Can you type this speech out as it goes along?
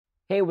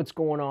Hey, what's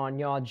going on,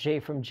 y'all? Jay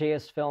from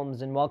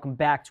JSFILMZ, and welcome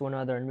back to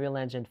another Unreal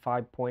Engine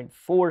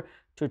 5.4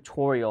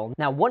 tutorial.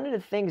 Now, one of the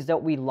things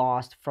that we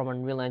lost from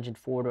Unreal Engine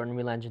 4 to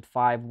Unreal Engine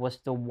 5 was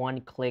the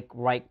one-click,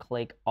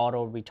 right-click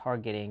auto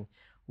retargeting.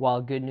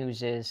 Well, good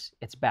news is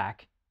it's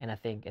back, and I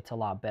think it's a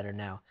lot better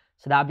now.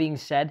 So that being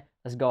said,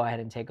 let's go ahead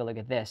and take a look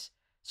at this.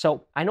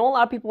 So I know a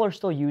lot of people are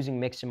still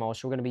using Mixamo,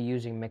 so we're going to be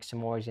using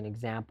Mixamo as an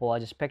example. I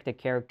just picked a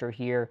character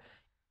here.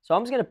 So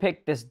I'm just going to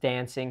pick this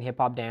dancing,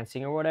 hip-hop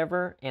dancing or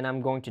whatever, and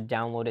I'm going to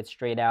download it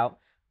straight out.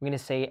 We're going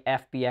to say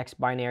FBX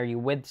binary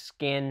with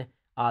skin,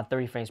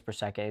 30 frames per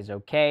second is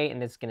okay,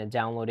 and it's going to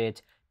download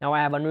it. Now I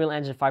have Unreal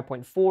Engine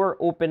 5.4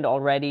 opened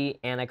already,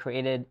 and I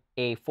created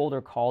a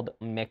folder called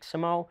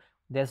Mixamo.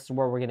 This is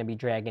where we're going to be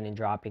dragging and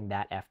dropping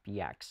that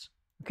FBX.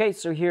 Okay,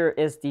 so here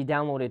is the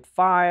downloaded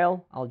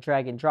file. I'll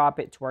drag and drop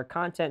it to our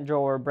content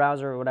drawer,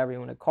 browser, whatever you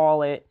want to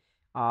call it.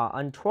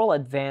 Control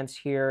Advance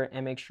here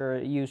and make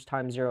sure use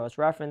time0 as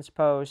reference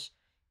post.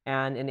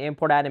 And in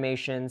import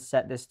animation,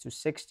 set this to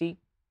 60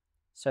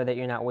 so that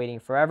you're not waiting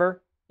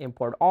forever.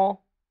 Import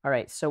all. All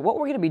right, so what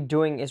we're going to be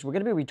doing is we're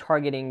going to be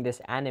retargeting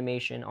this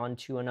animation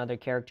onto another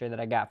character that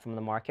I got from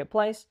the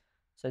marketplace.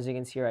 So as you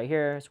can see right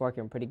here, it's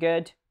working pretty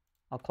good.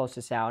 I'll close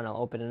this out and I'll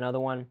open another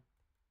one.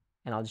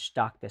 And I'll just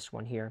dock this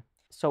one here.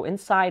 So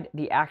inside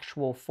the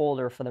actual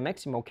folder for the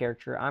Mixamo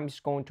character, I'm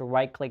just going to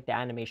right-click the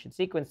animation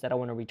sequence that I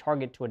want to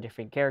retarget to a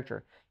different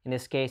character. In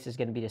this case, it's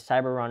going to be the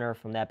Cyber Runner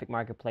from the Epic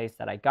Marketplace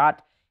that I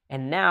got.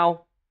 And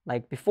now,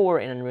 like before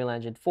in Unreal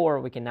Engine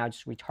 4, we can now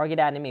just retarget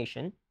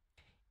animation.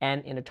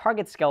 And in the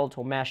target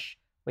skeletal mesh,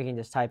 we can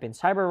just type in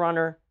Cyber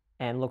Runner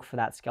and look for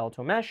that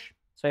skeletal mesh.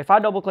 So if I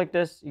double-click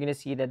this, you're going to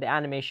see that the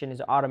animation is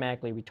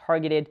automatically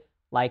retargeted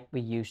like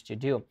we used to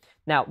do.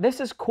 Now, this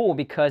is cool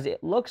because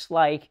it looks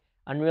like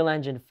Unreal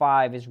Engine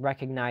 5 is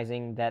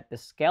recognizing that the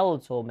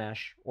skeletal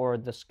mesh or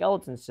the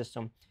skeleton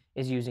system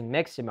is using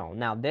Mixamo.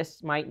 Now,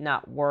 this might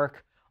not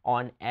work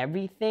on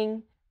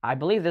everything. I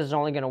believe this is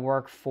only going to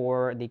work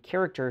for the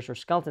characters or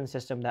skeleton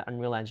system that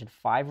Unreal Engine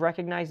 5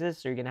 recognizes,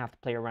 so you're going to have to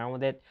play around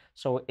with it.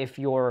 So if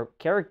your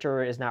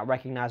character is not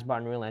recognized by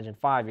Unreal Engine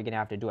 5, you're going to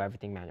have to do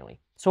everything manually.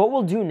 So what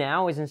we'll do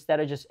now is instead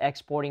of just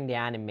exporting the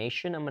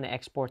animation, I'm going to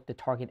export the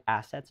target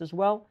assets as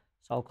well.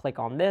 So I'll click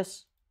on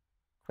this,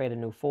 create a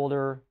new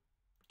folder,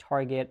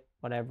 target,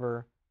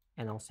 whatever,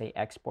 and I'll say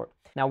export.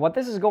 Now what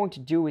this is going to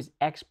do is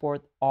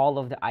export all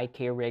of the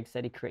IK rigs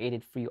that it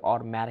created for you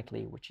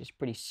automatically, which is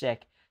pretty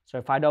sick. So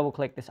if I double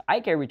click this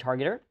IK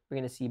retargeter, we're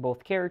going to see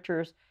both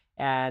characters,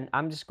 and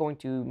I'm just going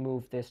to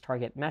move this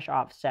target mesh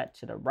offset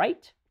to the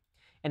right.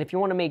 And if you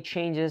want to make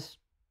changes,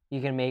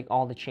 you can make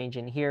all the change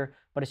in here,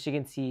 but as you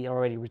can see, it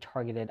already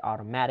retargeted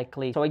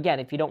automatically. So again,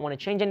 if you don't want to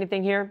change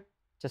anything here,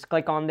 just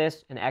click on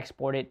this and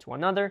export it to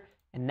another.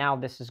 And now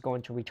this is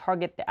going to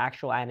retarget the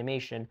actual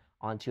animation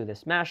onto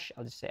this mesh.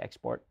 I'll just say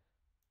export,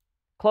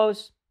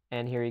 close,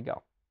 and here you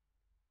go.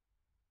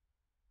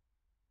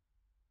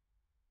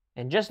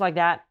 And just like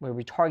that, we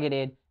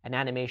retargeted an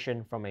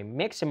animation from a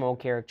Mixamo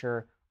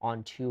character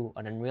onto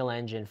an Unreal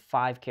Engine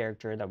 5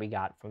 character that we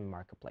got from the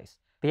marketplace.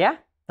 But yeah,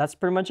 that's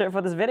pretty much it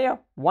for this video.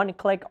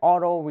 One-click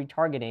auto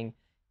retargeting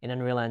in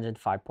Unreal Engine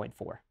 5.4.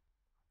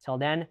 Till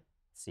then,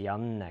 see you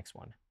on the next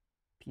one.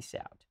 Peace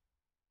out.